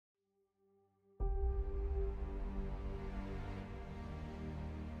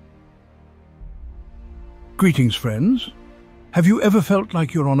Greetings, friends. Have you ever felt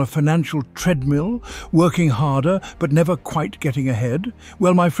like you're on a financial treadmill, working harder but never quite getting ahead?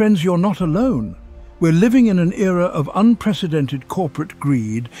 Well, my friends, you're not alone. We're living in an era of unprecedented corporate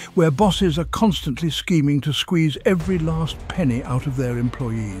greed where bosses are constantly scheming to squeeze every last penny out of their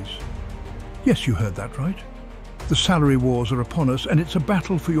employees. Yes, you heard that right. The salary wars are upon us, and it's a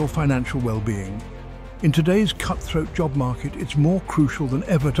battle for your financial well-being. In today's cutthroat job market, it's more crucial than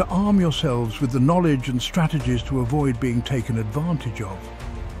ever to arm yourselves with the knowledge and strategies to avoid being taken advantage of.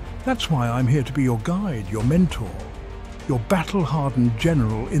 That's why I'm here to be your guide, your mentor, your battle-hardened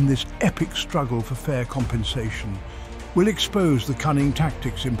general in this epic struggle for fair compensation. We'll expose the cunning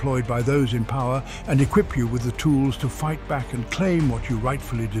tactics employed by those in power and equip you with the tools to fight back and claim what you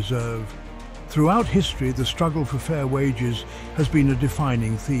rightfully deserve. Throughout history, the struggle for fair wages has been a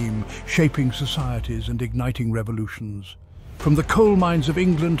defining theme, shaping societies and igniting revolutions. From the coal mines of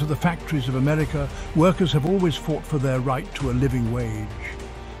England to the factories of America, workers have always fought for their right to a living wage.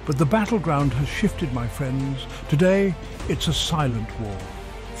 But the battleground has shifted, my friends. Today, it's a silent war,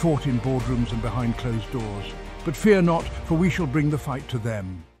 fought in boardrooms and behind closed doors. But fear not, for we shall bring the fight to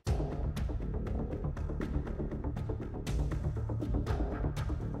them.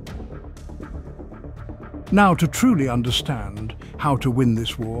 Now, to truly understand how to win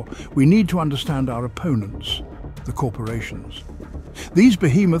this war, we need to understand our opponents, the corporations. These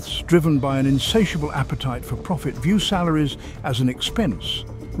behemoths, driven by an insatiable appetite for profit, view salaries as an expense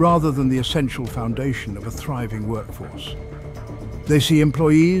rather than the essential foundation of a thriving workforce. They see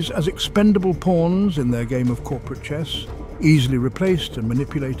employees as expendable pawns in their game of corporate chess, easily replaced and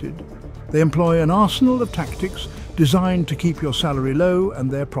manipulated. They employ an arsenal of tactics designed to keep your salary low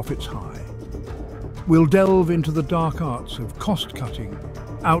and their profits high. We'll delve into the dark arts of cost-cutting,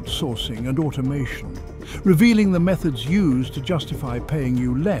 outsourcing and automation, revealing the methods used to justify paying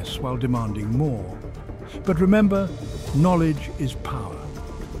you less while demanding more. But remember, knowledge is power.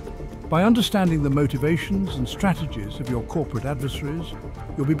 By understanding the motivations and strategies of your corporate adversaries,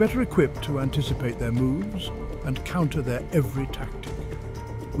 you'll be better equipped to anticipate their moves and counter their every tactic.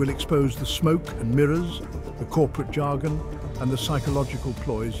 We'll expose the smoke and mirrors, the corporate jargon, and the psychological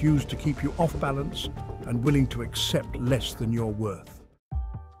ploys used to keep you off balance and willing to accept less than your worth.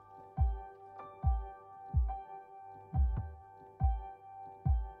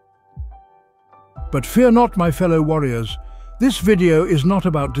 But fear not, my fellow warriors. This video is not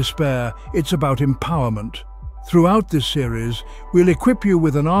about despair, it's about empowerment. Throughout this series, we'll equip you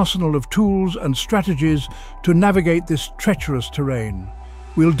with an arsenal of tools and strategies to navigate this treacherous terrain.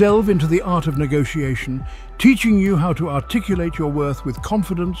 We'll delve into the art of negotiation, teaching you how to articulate your worth with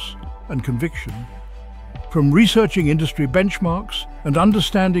confidence and conviction. From researching industry benchmarks and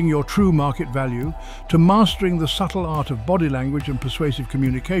understanding your true market value to mastering the subtle art of body language and persuasive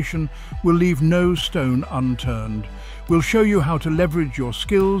communication, we'll leave no stone unturned. We'll show you how to leverage your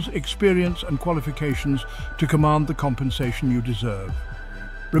skills, experience and qualifications to command the compensation you deserve.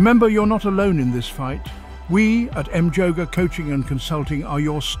 Remember, you're not alone in this fight. We at Jhoga Coaching and Consulting are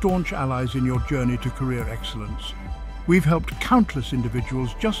your staunch allies in your journey to career excellence. We've helped countless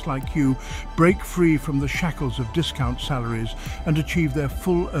individuals just like you break free from the shackles of discount salaries and achieve their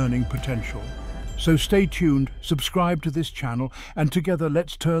full earning potential. So stay tuned, subscribe to this channel, and together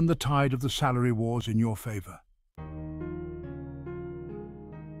let's turn the tide of the salary wars in your favor.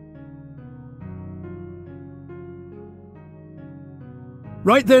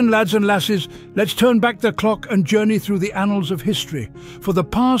 Right then, lads and lasses, let's turn back the clock and journey through the annals of history, for the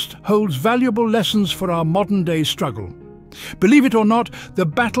past holds valuable lessons for our modern-day struggle. Believe it or not, the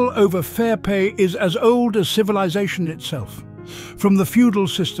battle over fair pay is as old as civilization itself. From the feudal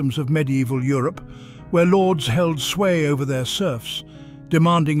systems of medieval Europe, where lords held sway over their serfs,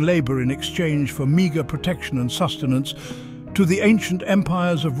 demanding labor in exchange for meager protection and sustenance, to the ancient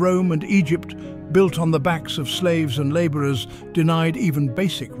empires of Rome and Egypt, built on the backs of slaves and laborers, denied even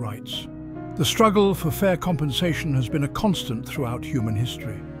basic rights. The struggle for fair compensation has been a constant throughout human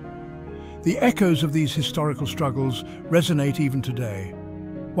history. The echoes of these historical struggles resonate even today.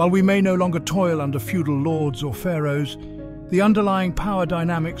 While we may no longer toil under feudal lords or pharaohs, the underlying power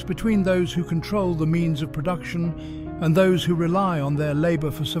dynamics between those who control the means of production and those who rely on their labor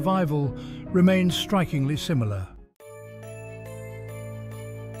for survival remain strikingly similar.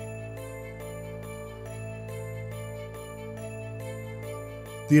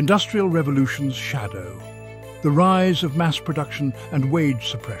 The Industrial Revolution's shadow, the rise of mass production and wage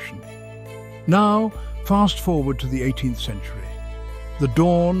suppression. Now, fast forward to the 18th century, the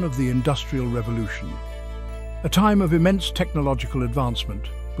dawn of the Industrial Revolution, a time of immense technological advancement,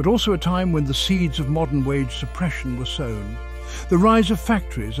 but also a time when the seeds of modern wage suppression were sown. The rise of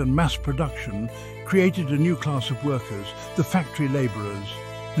factories and mass production created a new class of workers, the factory labourers.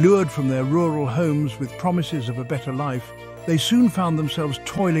 Lured from their rural homes with promises of a better life, they soon found themselves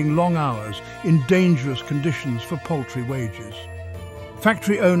toiling long hours in dangerous conditions for paltry wages.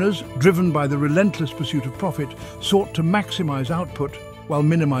 Factory owners, driven by the relentless pursuit of profit, sought to maximise output while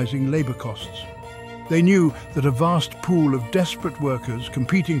minimising labour costs. They knew that a vast pool of desperate workers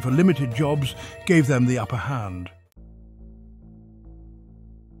competing for limited jobs gave them the upper hand.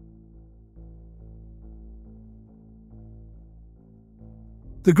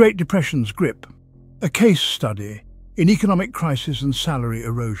 The Great Depression's grip, a case study in economic crisis and salary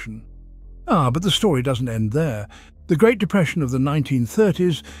erosion. But the story doesn't end there. The Great Depression of the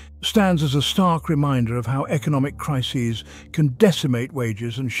 1930s stands as a stark reminder of how economic crises can decimate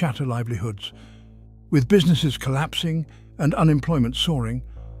wages and shatter livelihoods. With businesses collapsing and unemployment soaring,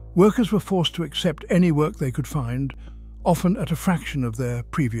 workers were forced to accept any work they could find, often at a fraction of their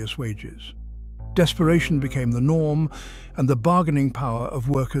previous wages. Desperation became the norm, and the bargaining power of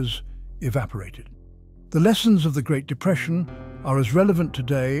workers evaporated. The lessons of the Great Depression are as relevant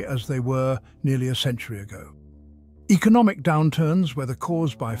today as they were nearly a century ago. Economic downturns, whether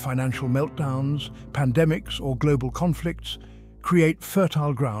caused by financial meltdowns, pandemics, or global conflicts, create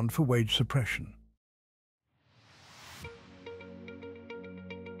fertile ground for wage suppression.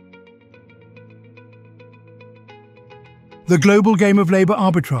 The global game of labour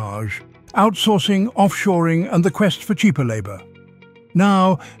arbitrage, outsourcing, offshoring, and the quest for cheaper labour.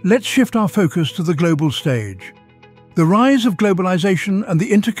 Now, let's shift our focus to the global stage. The rise of globalization and the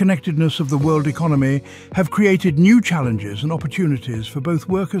interconnectedness of the world economy have created new challenges and opportunities for both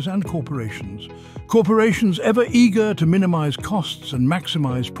workers and corporations. Corporations, ever eager to minimize costs and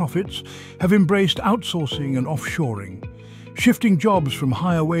maximize profits, have embraced outsourcing and offshoring, shifting jobs from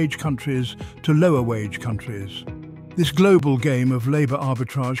higher wage countries to lower wage countries. This global game of labour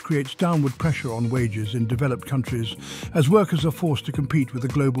arbitrage creates downward pressure on wages in developed countries as workers are forced to compete with a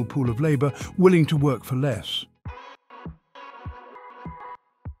global pool of labour willing to work for less.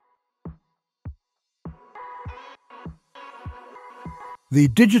 The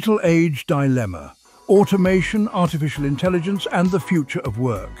digital age dilemma: automation, artificial intelligence, and the future of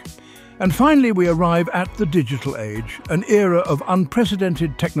work. And finally, we arrive at the digital age, an era of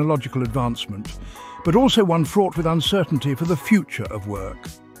unprecedented technological advancement, but also one fraught with uncertainty for the future of work.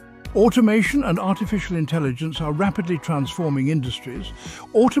 Automation and artificial intelligence are rapidly transforming industries,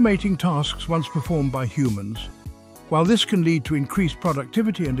 automating tasks once performed by humans. While this can lead to increased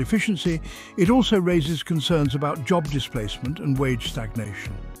productivity and efficiency, it also raises concerns about job displacement and wage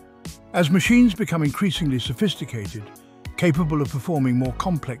stagnation. As machines become increasingly sophisticated, capable of performing more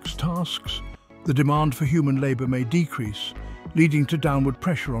complex tasks, the demand for human labour may decrease, leading to downward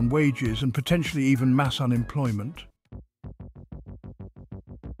pressure on wages and potentially even mass unemployment.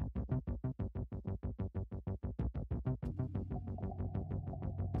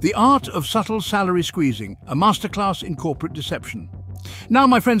 The Art of Subtle Salary Squeezing, a masterclass in corporate deception. Now,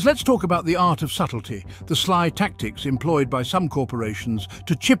 my friends, let's talk about the art of subtlety, the sly tactics employed by some corporations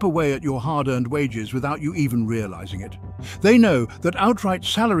to chip away at your hard-earned wages without you even realizing it. They know that outright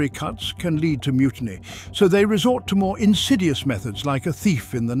salary cuts can lead to mutiny, so they resort to more insidious methods like a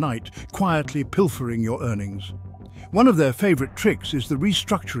thief in the night, quietly pilfering your earnings. One of their favorite tricks is the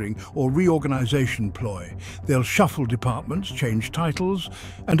restructuring or reorganization ploy. They'll shuffle departments, change titles,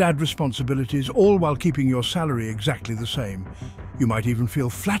 and add responsibilities, all while keeping your salary exactly the same. You might even feel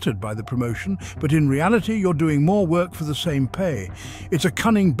flattered by the promotion, but in reality you're doing more work for the same pay. It's a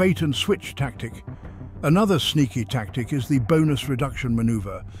cunning bait-and-switch tactic. Another sneaky tactic is the bonus reduction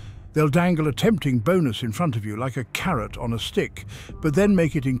maneuver. They'll dangle a tempting bonus in front of you like a carrot on a stick, but then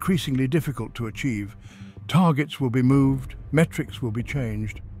make it increasingly difficult to achieve. Targets will be moved, metrics will be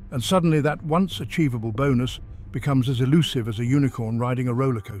changed, and suddenly that once achievable bonus becomes as elusive as a unicorn riding a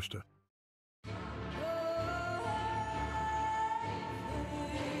roller coaster.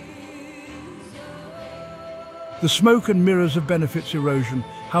 The smoke and mirrors of benefits erosion,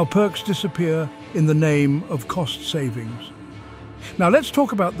 how perks disappear in the name of cost savings. Now let's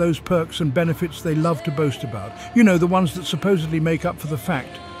talk about those perks and benefits they love to boast about. You know, the ones that supposedly make up for the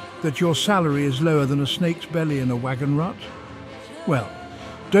fact that your salary is lower than a snake's belly in a wagon rut. Well,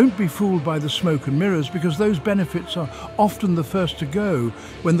 don't be fooled by the smoke and mirrors, because those benefits are often the first to go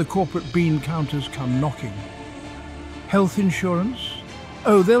when the corporate bean counters come knocking. Health insurance?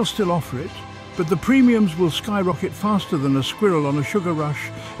 Oh, they'll still offer it, but the premiums will skyrocket faster than a squirrel on a sugar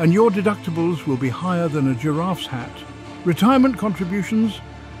rush, and your deductibles will be higher than a giraffe's hat. Retirement contributions?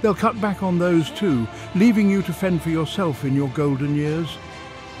 They'll cut back on those too, leaving you to fend for yourself in your golden years.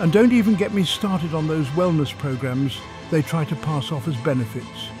 And don't even get me started on those wellness programs they try to pass off as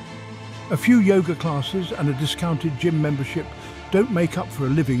benefits. A few yoga classes and a discounted gym membership don't make up for a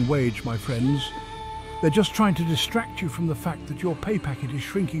living wage, my friends. They're just trying to distract you from the fact that your pay packet is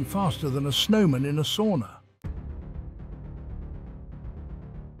shrinking faster than a snowman in a sauna.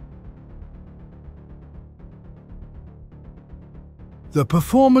 The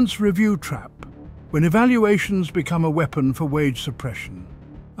performance review trap, when evaluations become a weapon for wage suppression.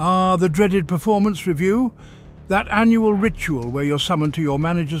 Ah, the dreaded performance review, that annual ritual where you're summoned to your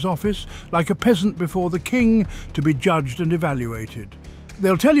manager's office like a peasant before the king to be judged and evaluated.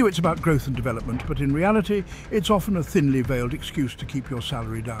 They'll tell you it's about growth and development, but in reality, it's often a thinly veiled excuse to keep your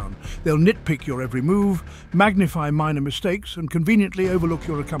salary down. They'll nitpick your every move, magnify minor mistakes, and conveniently overlook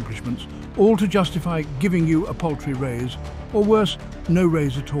your accomplishments, all to justify giving you a paltry raise, or worse, no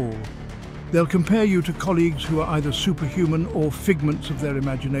raise at all. They'll compare you to colleagues who are either superhuman or figments of their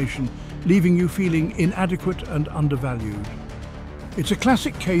imagination, leaving you feeling inadequate and undervalued. It's a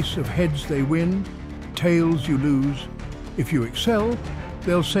classic case of heads they win, tails you lose. If you excel,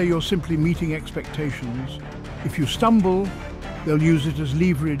 they'll say you're simply meeting expectations. If you stumble, they'll use it as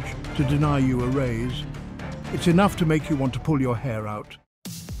leverage to deny you a raise. It's enough to make you want to pull your hair out.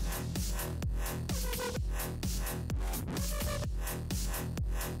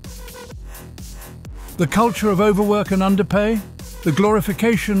 The culture of overwork and underpay, the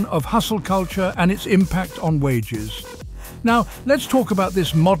glorification of hustle culture and its impact on wages. Now, let's talk about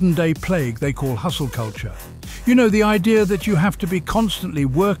this modern-day plague they call hustle culture. You know, the idea that you have to be constantly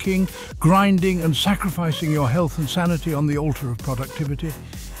working, grinding and sacrificing your health and sanity on the altar of productivity.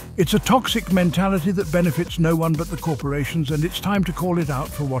 It's a toxic mentality that benefits no one but the corporations, and it's time to call it out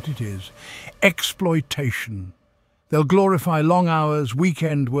for what it is: exploitation. They'll glorify long hours,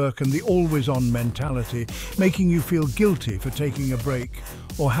 weekend work and the always-on mentality, making you feel guilty for taking a break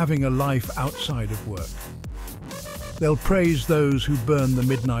or having a life outside of work. They'll praise those who burn the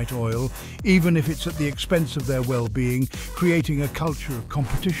midnight oil, even if it's at the expense of their well-being, creating a culture of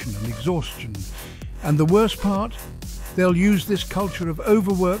competition and exhaustion. And the worst part? They'll use this culture of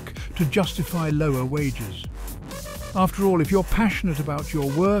overwork to justify lower wages. After all, if you're passionate about your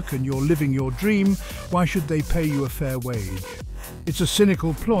work and you're living your dream, why should they pay you a fair wage? It's a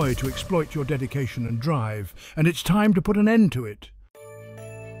cynical ploy to exploit your dedication and drive, and it's time to put an end to it.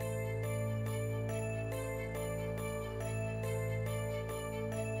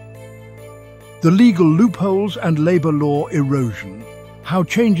 The legal loopholes and labour law erosion. How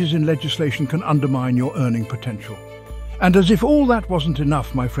changes in legislation can undermine your earning potential. And as if all that wasn't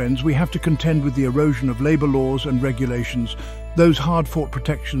enough, my friends, we have to contend with the erosion of labour laws and regulations, those hard-fought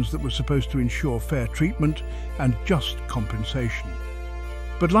protections that were supposed to ensure fair treatment and just compensation.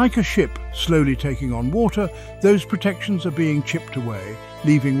 But like a ship slowly taking on water, those protections are being chipped away,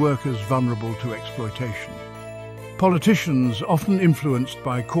 leaving workers vulnerable to exploitation. Politicians, often influenced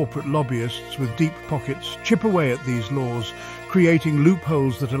by corporate lobbyists with deep pockets, chip away at these laws, creating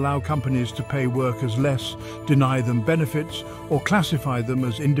loopholes that allow companies to pay workers less, deny them benefits, or classify them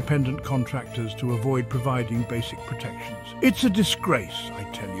as independent contractors to avoid providing basic protections. It's a disgrace, I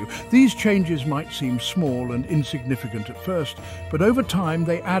tell you. These changes might seem small and insignificant at first, but over time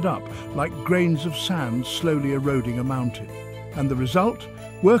they add up like grains of sand slowly eroding a mountain. And the result?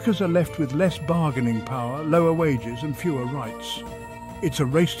 Workers are left with less bargaining power, lower wages and fewer rights. It's a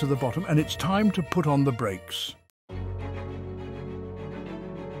race to the bottom, and it's time to put on the brakes.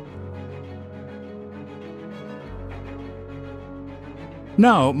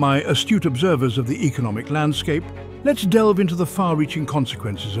 Now, my astute observers of the economic landscape, let's delve into the far-reaching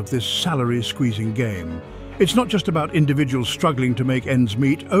consequences of this salary-squeezing game. It's not just about individuals struggling to make ends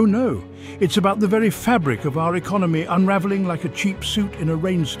meet, oh no. It's about the very fabric of our economy unravelling like a cheap suit in a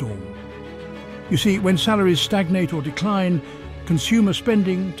rainstorm. You see, when salaries stagnate or decline, consumer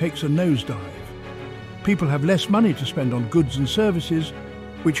spending takes a nosedive. People have less money to spend on goods and services,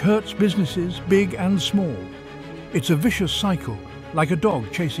 which hurts businesses, big and small. It's a vicious cycle, like a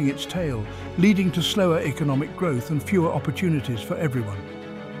dog chasing its tail, leading to slower economic growth and fewer opportunities for everyone.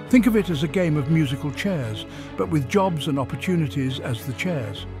 Think of it as a game of musical chairs, but with jobs and opportunities as the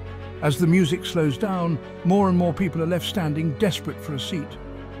chairs. As the music slows down, more and more people are left standing, desperate for a seat.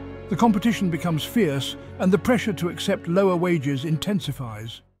 The competition becomes fierce, and the pressure to accept lower wages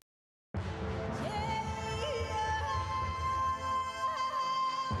intensifies.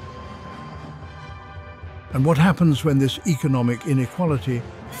 And what happens when this economic inequality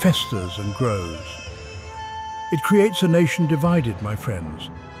festers and grows? It creates a nation divided, my friends.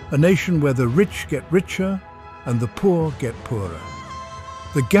 A nation where the rich get richer and the poor get poorer.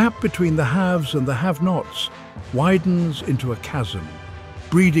 The gap between the haves and the have-nots widens into a chasm,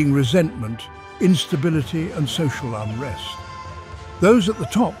 breeding resentment, instability and social unrest. Those at the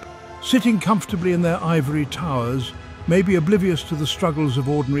top, sitting comfortably in their ivory towers, may be oblivious to the struggles of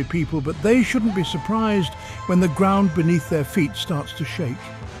ordinary people, but they shouldn't be surprised when the ground beneath their feet starts to shake.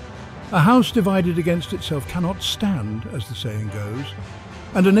 A house divided against itself cannot stand, as the saying goes,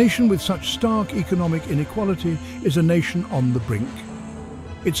 and a nation with such stark economic inequality is a nation on the brink.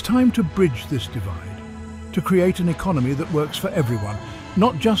 It's time to bridge this divide, to create an economy that works for everyone,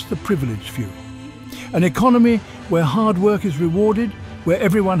 not just the privileged few. An economy where hard work is rewarded, where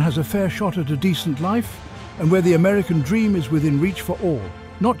everyone has a fair shot at a decent life, and where the American dream is within reach for all,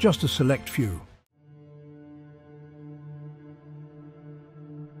 not just a select few.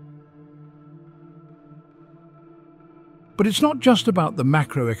 But it's not just about the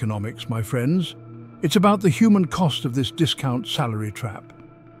macroeconomics, my friends. It's about the human cost of this discount salary trap.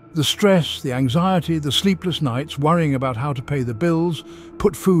 The stress, the anxiety, the sleepless nights, worrying about how to pay the bills,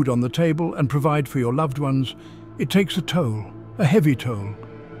 put food on the table and provide for your loved ones, it takes a toll, a heavy toll.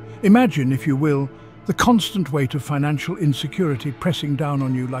 Imagine, if you will, the constant weight of financial insecurity pressing down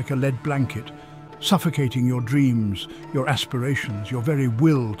on you like a lead blanket, suffocating your dreams, your aspirations, your very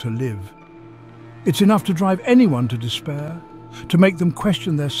will to live. It's enough to drive anyone to despair, to make them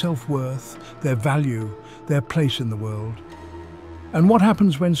question their self-worth, their value, their place in the world. And what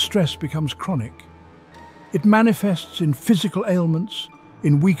happens when stress becomes chronic? It manifests in physical ailments,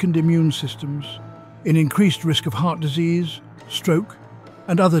 in weakened immune systems, in increased risk of heart disease, stroke,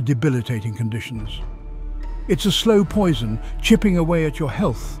 and other debilitating conditions. It's a slow poison chipping away at your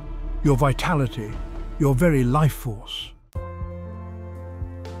health, your vitality, your very life force.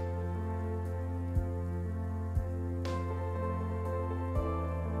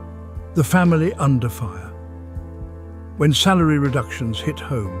 The family under fire. When salary reductions hit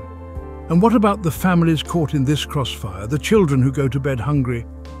home. And what about the families caught in this crossfire, the children who go to bed hungry,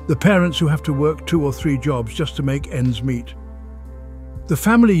 the parents who have to work 2 or 3 jobs just to make ends meet? The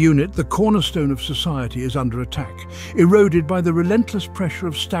family unit, the cornerstone of society, is under attack, eroded by the relentless pressure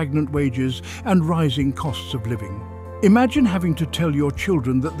of stagnant wages and rising costs of living. Imagine having to tell your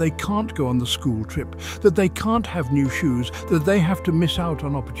children that they can't go on the school trip, that they can't have new shoes, that they have to miss out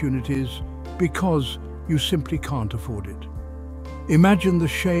on opportunities because you simply can't afford it. Imagine the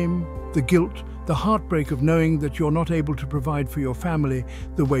shame, the guilt, the heartbreak of knowing that you're not able to provide for your family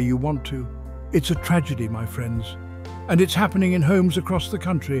the way you want to. It's a tragedy, my friends. And it's happening in homes across the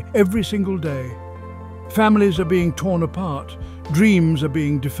country every single day. Families are being torn apart, dreams are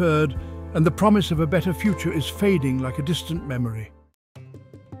being deferred, and the promise of a better future is fading like a distant memory.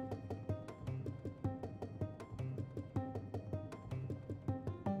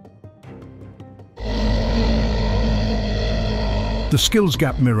 The skills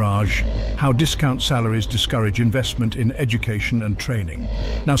gap mirage, how discount salaries discourage investment in education and training.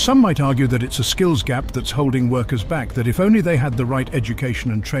 Now, some might argue that it's a skills gap that's holding workers back, that if only they had the right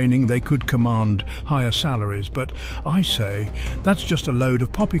education and training, they could command higher salaries. But I say, that's just a load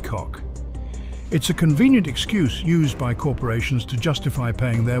of poppycock. It's a convenient excuse used by corporations to justify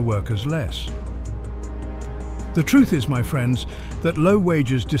paying their workers less. The truth is, my friends, that low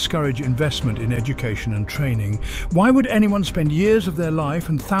wages discourage investment in education and training. Why would anyone spend years of their life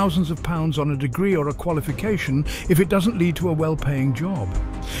and thousands of pounds on a degree or a qualification if it doesn't lead to a well-paying job?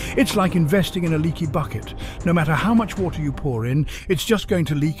 It's like investing in a leaky bucket. No matter how much water you pour in, it's just going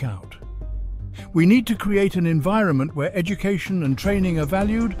to leak out. We need to create an environment where education and training are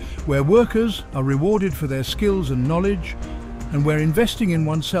valued, where workers are rewarded for their skills and knowledge, and where investing in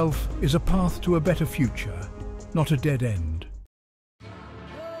oneself is a path to a better future, not a dead end.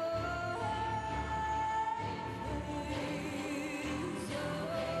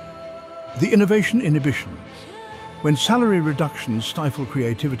 The innovation inhibition, when salary reductions stifle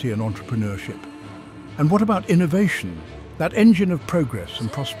creativity and entrepreneurship. And what about innovation, that engine of progress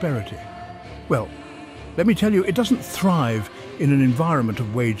and prosperity? Well, let me tell you, it doesn't thrive in an environment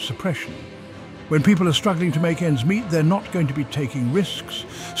of wage suppression. When people are struggling to make ends meet, they're not going to be taking risks,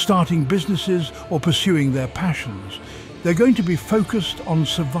 starting businesses or pursuing their passions. They're going to be focused on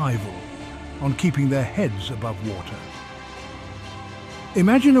survival, on keeping their heads above water.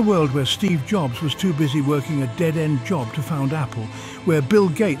 Imagine a world where Steve Jobs was too busy working a dead-end job to found Apple, where Bill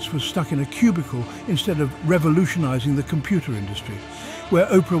Gates was stuck in a cubicle instead of revolutionizing the computer industry, where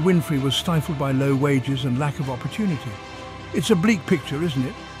Oprah Winfrey was stifled by low wages and lack of opportunity. It's a bleak picture, isn't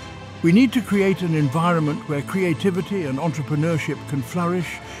it? We need to create an environment where creativity and entrepreneurship can flourish,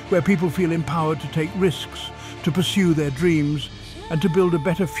 where people feel empowered to take risks, to pursue their dreams, and to build a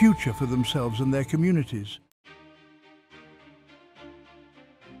better future for themselves and their communities.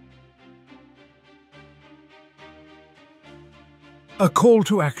 A call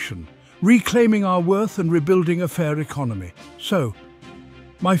to action, reclaiming our worth and rebuilding a fair economy. So,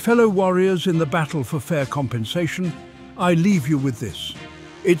 My fellow warriors in the battle for fair compensation, I leave you with this.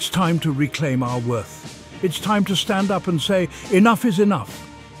 It's time to reclaim our worth. It's time to stand up and say, enough is enough.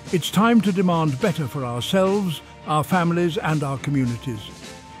 It's time to demand better for ourselves, our families and our communities.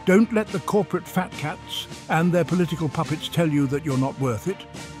 Don't let the corporate fat cats and their political puppets tell you that you're not worth it,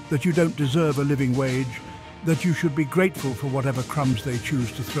 that you don't deserve a living wage, that you should be grateful for whatever crumbs they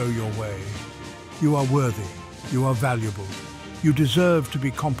choose to throw your way. You are worthy. You are valuable. You deserve to be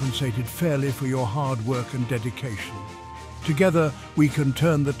compensated fairly for your hard work and dedication. Together, we can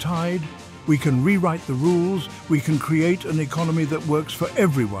turn the tide, we can rewrite the rules, we can create an economy that works for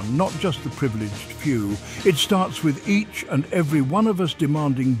everyone, not just the privileged few. It starts with each and every one of us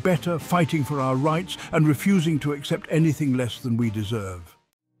demanding better, fighting for our rights, and refusing to accept anything less than we deserve.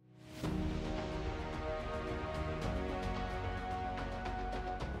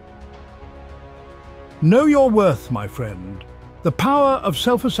 Know your worth, my friend. The power of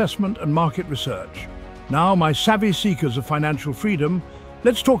self-assessment and market research. Now, my savvy seekers of financial freedom,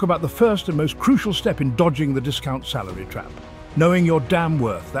 let's talk about the first and most crucial step in dodging the discount salary trap. Knowing your damn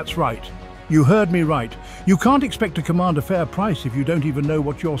worth, that's right. You heard me right. You can't expect to command a fair price if you don't even know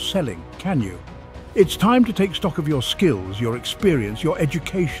what you're selling, can you? It's time to take stock of your skills, your experience, your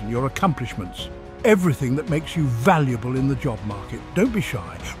education, your accomplishments. Everything that makes you valuable in the job market. Don't be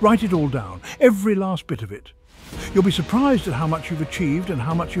shy. Write it all down, every last bit of it. You'll be surprised at how much you've achieved and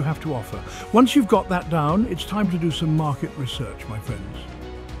how much you have to offer. Once you've got that down, it's time to do some market research, my friends.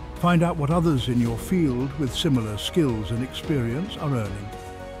 Find out what others in your field with similar skills and experience are earning.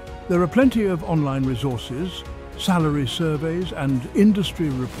 There are plenty of online resources, salary surveys and industry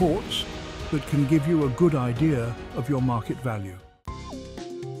reports that can give you a good idea of your market value.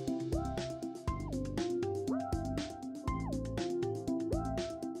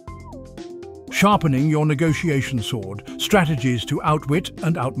 Sharpening your negotiation sword, strategies to outwit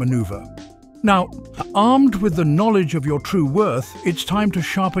and outmaneuver. Now, armed with the knowledge of your true worth, it's time to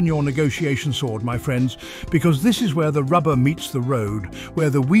sharpen your negotiation sword, my friends, because this is where the rubber meets the road,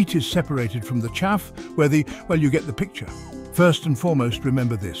 where the wheat is separated from the chaff, well, you get the picture. First and foremost,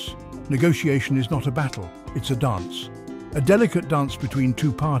 remember this. Negotiation is not a battle, it's a dance. A delicate dance between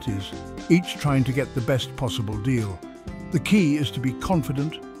two parties, each trying to get the best possible deal. The key is to be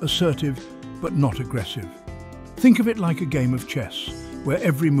confident, assertive, but not aggressive. Think of it like a game of chess, where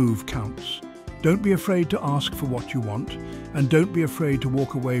every move counts. Don't be afraid to ask for what you want, and don't be afraid to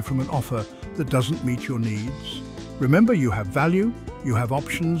walk away from an offer that doesn't meet your needs. Remember, you have value, you have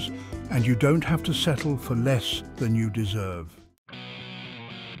options, and you don't have to settle for less than you deserve.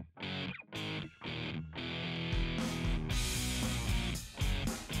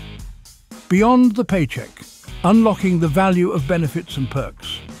 Beyond the paycheck, unlocking the value of benefits and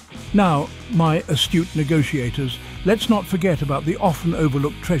perks. Now, my astute negotiators, let's not forget about the often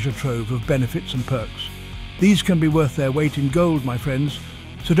overlooked treasure trove of benefits and perks. These can be worth their weight in gold, my friends,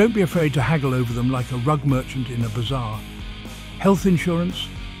 so don't be afraid to haggle over them like a rug merchant in a bazaar. Health insurance,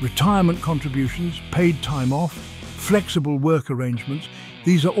 retirement contributions, paid time off, flexible work arrangements,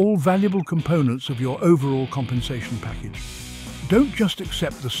 these are all valuable components of your overall compensation package. Don't just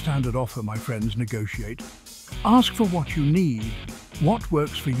accept the standard offer, my friends, negotiate. Ask for what you need, what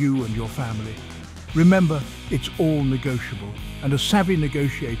works for you and your family. Remember, it's all negotiable, and a savvy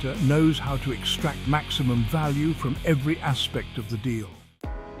negotiator knows how to extract maximum value from every aspect of the deal.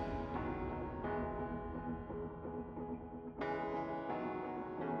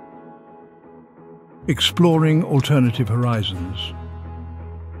 Exploring alternative horizons.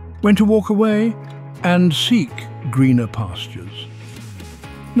 When to walk away and seek greener pastures.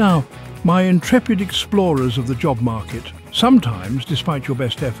 Now, my intrepid explorers of the job market, sometimes, despite your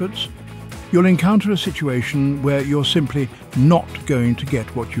best efforts, you'll encounter a situation where you're simply not going to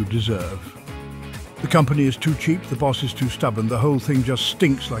get what you deserve. The company is too cheap, the boss is too stubborn, the whole thing just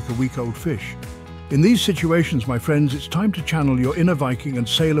stinks like a week-old fish. In these situations, my friends, it's time to channel your inner Viking and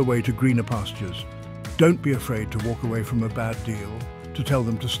sail away to greener pastures. Don't be afraid to walk away from a bad deal, to tell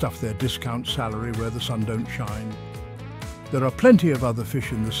them to stuff their discount salary where the sun don't shine. There are plenty of other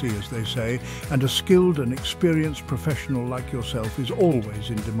fish in the sea, as they say, and a skilled and experienced professional like yourself is always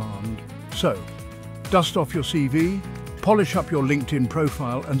in demand. So, dust off your CV, polish up your LinkedIn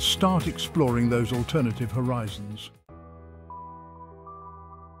profile, and start exploring those alternative horizons.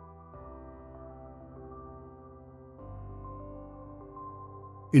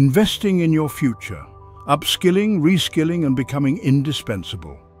 Investing in your future, upskilling, reskilling, and becoming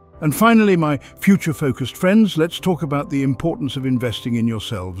indispensable. And finally, my future-focused friends, let's talk about the importance of investing in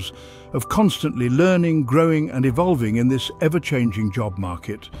yourselves, of constantly learning, growing, and evolving in this ever-changing job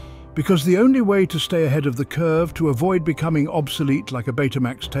market. Because the only way to stay ahead of the curve, to avoid becoming obsolete like a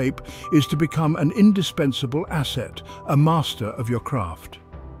Betamax tape, is to become an indispensable asset, a master of your craft.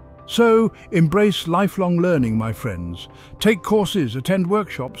 So, embrace lifelong learning, my friends. Take courses, attend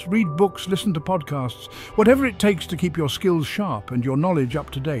workshops, read books, listen to podcasts, whatever it takes to keep your skills sharp and your knowledge up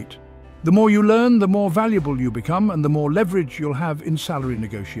to date. The more you learn, the more valuable you become and the more leverage you'll have in salary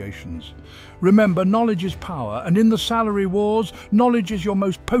negotiations. Remember, knowledge is power, and in the salary wars, knowledge is your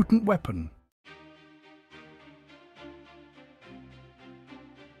most potent weapon.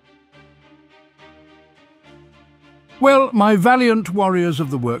 Well, my valiant warriors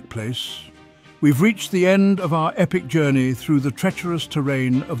of the workplace, we've reached the end of our epic journey through the treacherous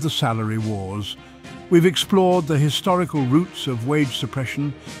terrain of the salary wars. We've explored the historical roots of wage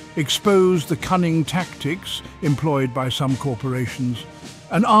suppression, exposed the cunning tactics employed by some corporations,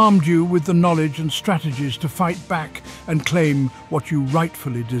 and armed you with the knowledge and strategies to fight back and claim what you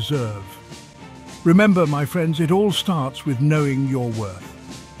rightfully deserve. Remember, my friends, it all starts with knowing your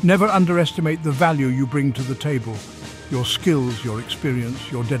worth. Never underestimate the value you bring to the table, your skills, your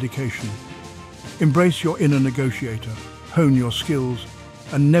experience, your dedication. Embrace your inner negotiator, hone your skills,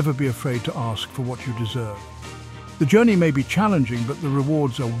 and never be afraid to ask for what you deserve. The journey may be challenging, but the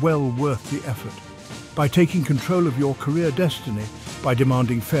rewards are well worth the effort. By taking control of your career destiny, by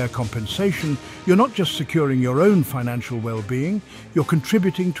demanding fair compensation, you're not just securing your own financial well-being, you're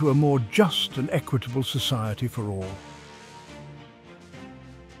contributing to a more just and equitable society for all.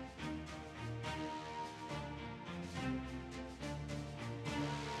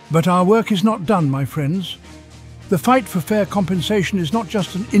 But our work is not done, my friends. The fight for fair compensation is not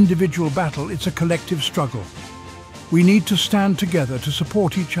just an individual battle, it's a collective struggle. We need to stand together to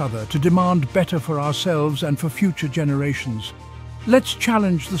support each other, to demand better for ourselves and for future generations. Let's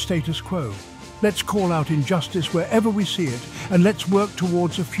challenge the status quo. Let's call out injustice wherever we see it, and let's work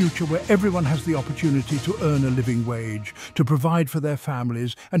towards a future where everyone has the opportunity to earn a living wage, to provide for their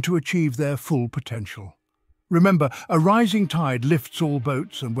families, and to achieve their full potential. Remember, a rising tide lifts all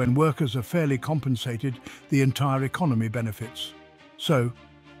boats, and when workers are fairly compensated, the entire economy benefits. So,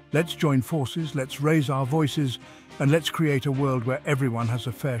 let's join forces, let's raise our voices, and let's create a world where everyone has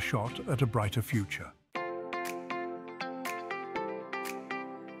a fair shot at a brighter future.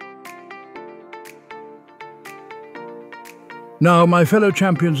 Now, my fellow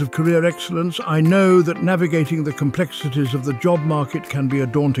champions of career excellence, I know that navigating the complexities of the job market can be a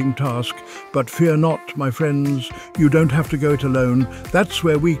daunting task, but fear not, my friends, you don't have to go it alone. That's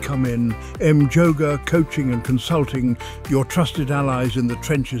where we come in, Jhoga Coaching and Consulting, your trusted allies in the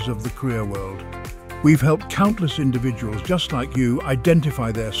trenches of the career world. We've helped countless individuals just like you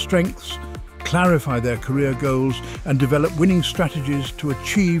identify their strengths, clarify their career goals, and develop winning strategies to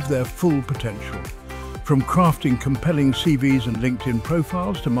achieve their full potential. From crafting compelling CVs and LinkedIn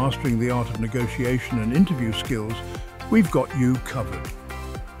profiles to mastering the art of negotiation and interview skills, we've got you covered.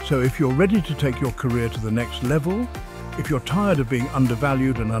 So if you're ready to take your career to the next level, if you're tired of being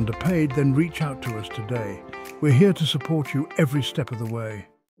undervalued and underpaid, then reach out to us today. We're here to support you every step of the way.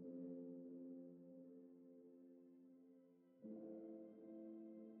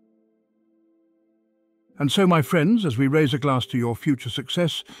 And so, my friends, as we raise a glass to your future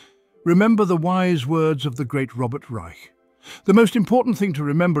success, remember the wise words of the great Robert Reich. The most important thing to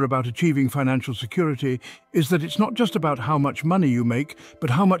remember about achieving financial security is that it's not just about how much money you make,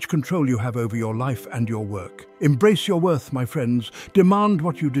 but how much control you have over your life and your work. Embrace your worth, my friends. Demand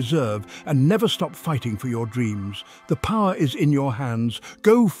what you deserve, and never stop fighting for your dreams. The power is in your hands.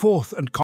 Go forth and